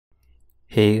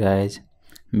Hey guys,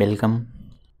 welcome.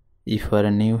 If you are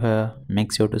new here,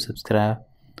 make sure to subscribe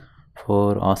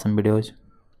for awesome videos.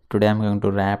 Today I'm going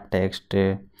to wrap text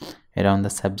around the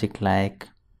subject like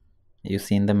you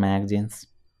see in the magazines.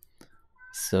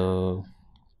 So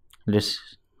let's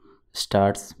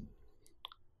start.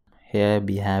 Here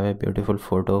we have a beautiful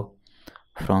photo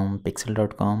from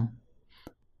pixel.com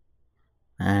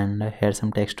and here's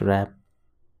some text to wrap.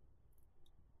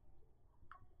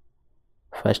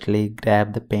 Firstly,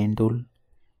 grab the pen tool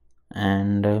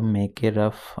and make a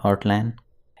rough outline.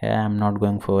 Here I'm not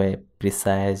going for a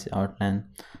precise outline,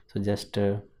 so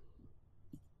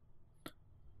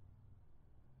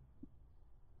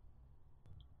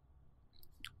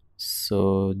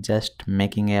just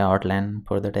making a outline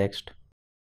for the text.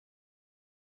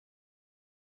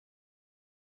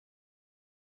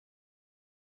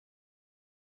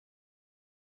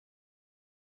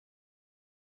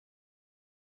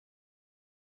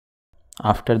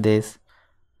 After this,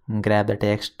 grab the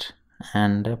text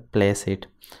and place it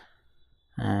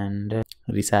and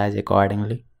resize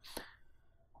accordingly.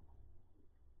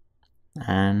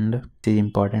 And it is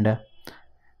important,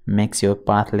 makes your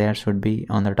path layer should be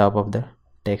on the top of the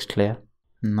text layer.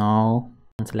 Now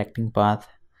I'm selecting path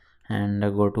and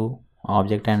go to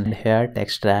object and here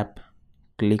text wrap.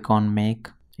 Click on make.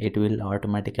 It will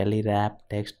automatically wrap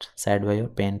text side by your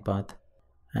pen path.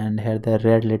 And here the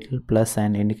red little plus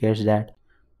sign indicates that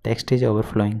text is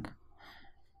overflowing,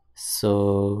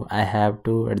 so I have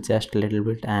to adjust a little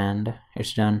bit and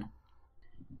it's done.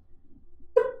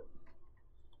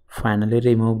 Finally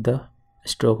remove the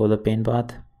stroke of the pen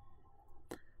path.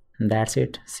 That's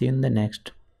it. See you in the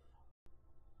next.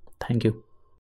 Thank you.